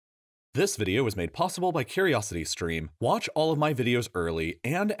This video was made possible by CuriosityStream. Watch all of my videos early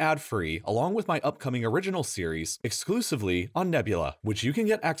and ad-free along with my upcoming original series exclusively on Nebula, which you can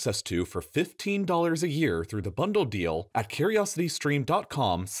get access to for $15 a year through the bundle deal at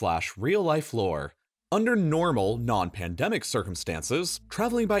curiositystream.com/reallifelore. Under normal, non-pandemic circumstances,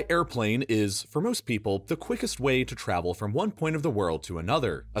 traveling by airplane is, for most people, the quickest way to travel from one point of the world to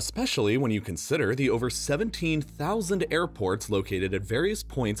another, especially when you consider the over 17,000 airports located at various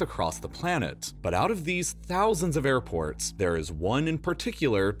points across the planet. But out of these thousands of airports, there is one in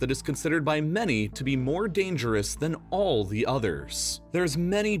particular that is considered by many to be more dangerous than all the others. There's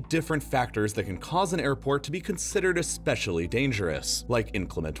many different factors that can cause an airport to be considered especially dangerous, like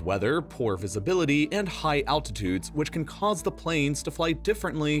inclement weather, poor visibility, and high altitudes, which can cause the planes to fly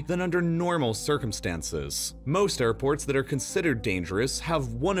differently than under normal circumstances. Most airports that are considered dangerous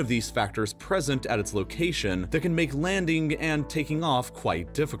have one of these factors present at its location that can make landing and taking off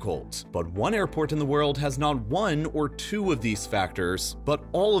quite difficult. But one airport in the world has not one or two of these factors, but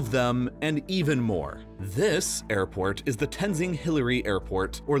all of them and even more. This airport is the Tenzing-hillary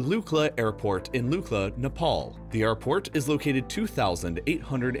Airport, or Lukla Airport in Lukla, Nepal. The airport is located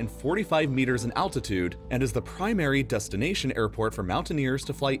 2,845 meters in altitude and is the primary destination airport for mountaineers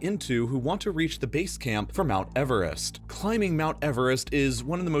to fly into who want to reach the base camp for Mount Everest. Climbing Mount Everest is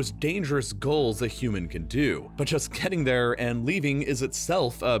one of the most dangerous goals a human can do, but just getting there and leaving is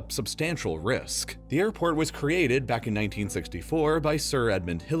itself a substantial risk. The airport was created back in 1964 by Sir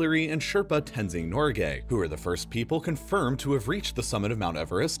Edmund Hillary and Sherpa Tenzing Norgay, who were the first people confirmed to have reached the summit of Mount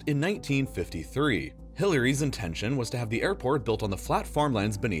Everest in 1953. Hillary's intention was to have the airport built on the flat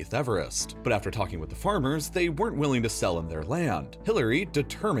farmlands beneath Everest, but after talking with the farmers, they weren't willing to sell him their land. Hillary,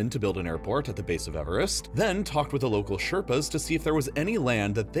 determined to build an airport at the base of Everest, then talked with the local Sherpas to see if there was any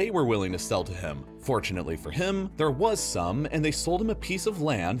land that they were willing to sell to him. Fortunately for him, there was some, and they sold him a piece of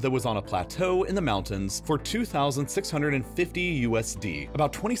land that was on a plateau in the mountains for $2,650 USD,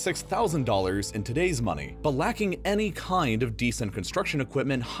 about $26,000 in today's money. But lacking any kind of decent construction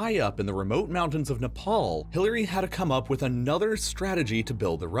equipment high up in the remote mountains of Nepal, Hillary had to come up with another strategy to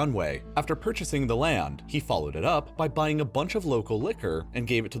build the runway. After purchasing the land, he followed it up by buying a bunch of local liquor and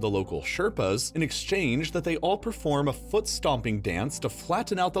gave it to the local Sherpas in exchange that they all perform a foot-stomping dance to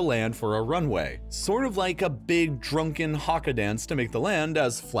flatten out the land for a runway. Sort of like a big drunken haka dance to make the land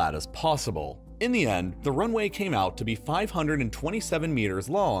as flat as possible. In the end, the runway came out to be 527 meters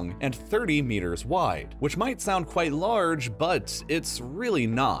long and 30 meters wide, which might sound quite large, but it's really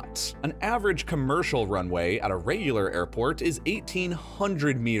not. An average commercial runway at a regular airport is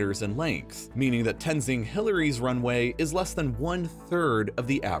 1,800 meters in length, meaning that Tenzing-Hillary's runway is less than 1/3 of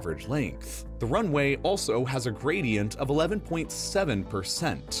the average length. The runway also has a gradient of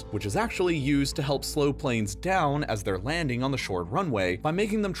 11.7%, which is actually used to help slow planes down as they're landing on the short runway by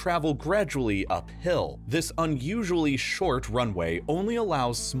making them travel gradually uphill. This unusually short runway only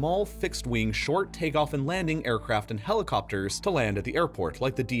allows small fixed-wing short takeoff and landing aircraft and helicopters to land at the airport,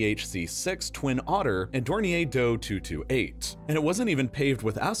 like the DHC-6 Twin Otter and Dornier Do 228. And it wasn't even paved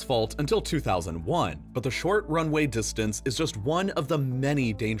with asphalt until 2001, but the short runway distance is just one of the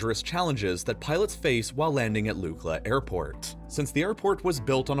many dangerous challenges that pilots face while landing at Lukla Airport. Since the airport was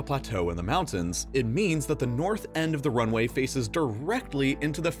built on a plateau in the mountains, it means that the north end of the runway faces directly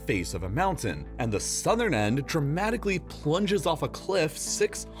into the face of a mountain, and the southern end dramatically plunges off a cliff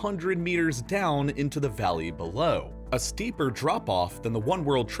 600 meters down into the valley below. A steeper drop-off than the One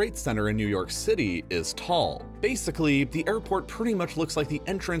World Trade Center in New York City is tall. Basically, the airport pretty much looks like the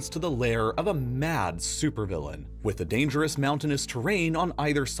entrance to the lair of a mad supervillain. With the dangerous mountainous terrain on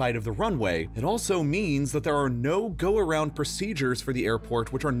either side of the runway, it also means that there are no go-around procedures for the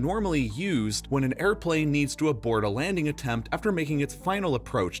airport which are normally used when an airplane needs to abort a landing attempt after making its final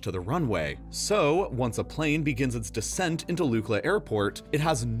approach to the runway. So, once a plane begins its descent into Lukla Airport, it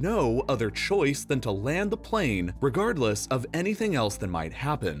has no other choice than to land the plane, regardless of anything else that might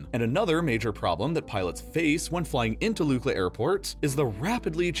happen. And another major problem that pilots face when flying into Lukla Airport is the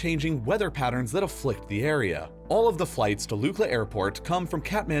rapidly changing weather patterns that afflict the area. All of the flights to Lukla Airport come from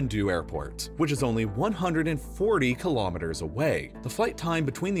Kathmandu Airport, which is only 140 kilometers away. The flight time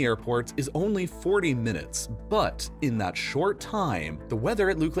between the airports is only 40 minutes, but in that short time, the weather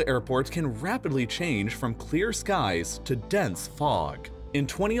at Lukla Airport can rapidly change from clear skies to dense fog. In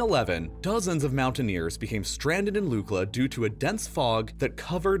 2011, dozens of mountaineers became stranded in Lukla due to a dense fog that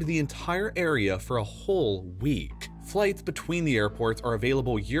covered the entire area for a whole week. Flights between the airports are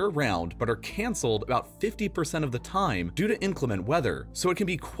available year-round, but are cancelled about 50% of the time due to inclement weather, so it can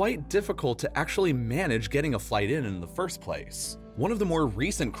be quite difficult to actually manage getting a flight in the first place. One of the more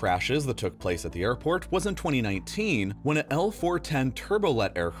recent crashes that took place at the airport was in 2019 when an L-410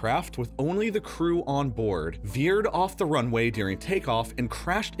 turbojet aircraft with only the crew on board veered off the runway during takeoff and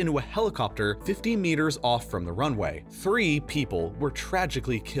crashed into a helicopter 50 meters off from the runway. 3 people were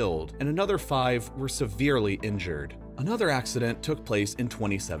tragically killed and another 5 were severely injured. Another accident took place in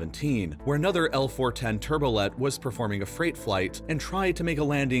 2017, where another L-410 turbojet was performing a freight flight and tried to make a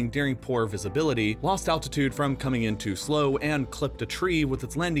landing during poor visibility, lost altitude from coming in too slow, and clipped a tree with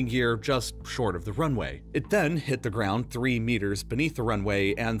its landing gear just short of the runway. It then hit the ground 3 meters beneath the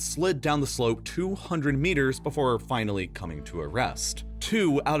runway and slid down the slope 200 meters before finally coming to a rest.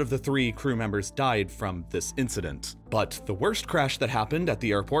 2 out of the 3 crew members died from this incident. But the worst crash that happened at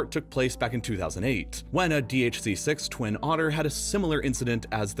the airport took place back in 2008, when a DHC-6 Twin Otter had a similar incident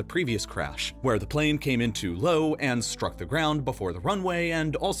as the previous crash, where the plane came in too low and struck the ground before the runway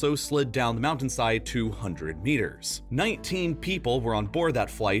and also slid down the mountainside 200 meters. 19 people were on board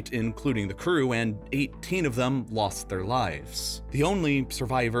that flight, including the crew, and 18 of them lost their lives. The only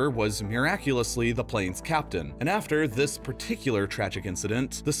survivor was miraculously the plane's captain, and after this particular tragic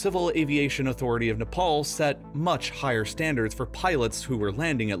incident, the Civil Aviation Authority of Nepal set much higher standards for pilots who were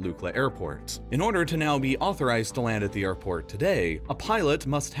landing at Lukla Airport. In order to now be authorized to land at the airport today, a pilot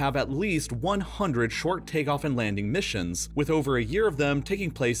must have at least 100 short takeoff and landing missions, with over a year of them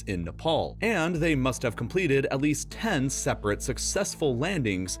taking place in Nepal, and they must have completed at least 10 separate successful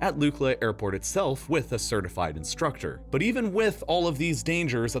landings at Lukla Airport itself with a certified instructor. But even with all of these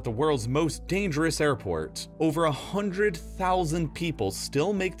dangers at the world's most dangerous airport, over 100,000 people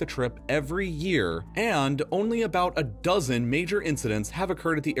still make the trip every year, and only about a dozen major incidents have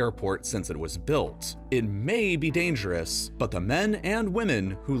occurred at the airport since it was built. It may be dangerous, but the men and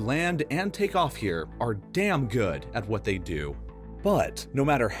women who land and take off here are damn good at what they do. But no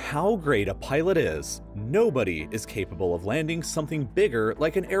matter how great a pilot is, nobody is capable of landing something bigger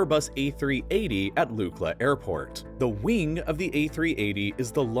like an Airbus A380 at Lukla Airport. The wing of the A380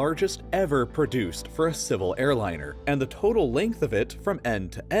 is the largest ever produced for a civil airliner, and the total length of it from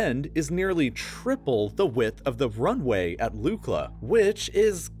end to end is nearly triple the width of the runway at Lukla, which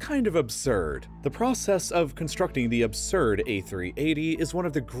is kind of absurd. The process of constructing the absurd A380 is one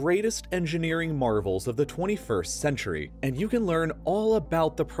of the greatest engineering marvels of the 21st century, and you can learn all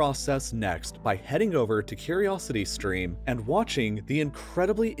about the process next by heading over to CuriosityStream and watching the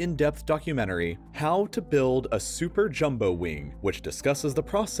incredibly in-depth documentary How to Build a Super Jumbo Wing, which discusses the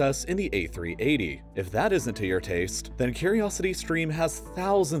process in the A380. If that isn't to your taste, then CuriosityStream has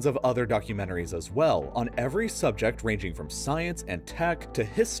thousands of other documentaries as well on every subject ranging from science and tech to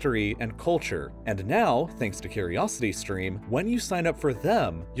history and culture. And now, thanks to CuriosityStream, when you sign up for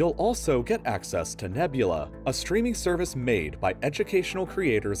them, you'll also get access to Nebula, a streaming service made by educational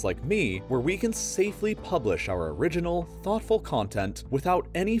creators like me, where we can safely publish our original, thoughtful content without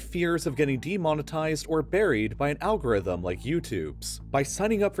any fears of getting demonetized or buried by an algorithm like YouTube's. By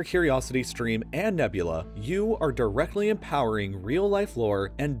signing up for CuriosityStream and Nebula, you are directly empowering real-life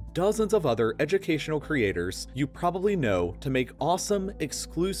lore and dozens of other educational creators you probably know to make awesome,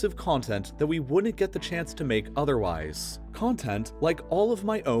 exclusive content that we wouldn't get the chance to make otherwise. Content like all of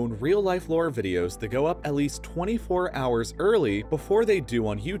my own real-life lore videos that go up at least 24 hours early before they do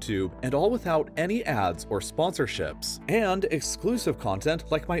on YouTube, and all without any ads or sponsorships. And exclusive content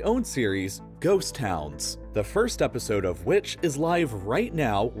like my own series, Ghost Towns, the first episode of which is live right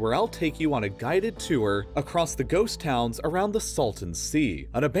now, where I'll take you on a guided tour across the ghost towns around the Salton Sea,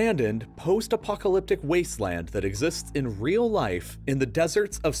 an abandoned, post-apocalyptic wasteland that exists in real life in the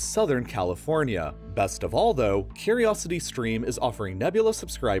deserts of Southern California. Best of all though, CuriosityStream is offering Nebula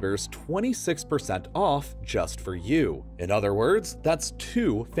subscribers 26% off just for you. In other words, that's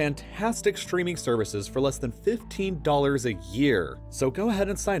 2 fantastic streaming services for less than $15 a year. So go ahead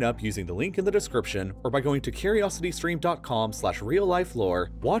and sign up using the link in the description or by going to curiositystream.com/reallifelore,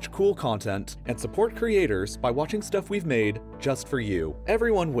 watch cool content, and support creators by watching stuff we've made just for you.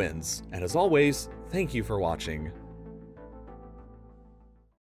 Everyone wins, and as always, thank you for watching.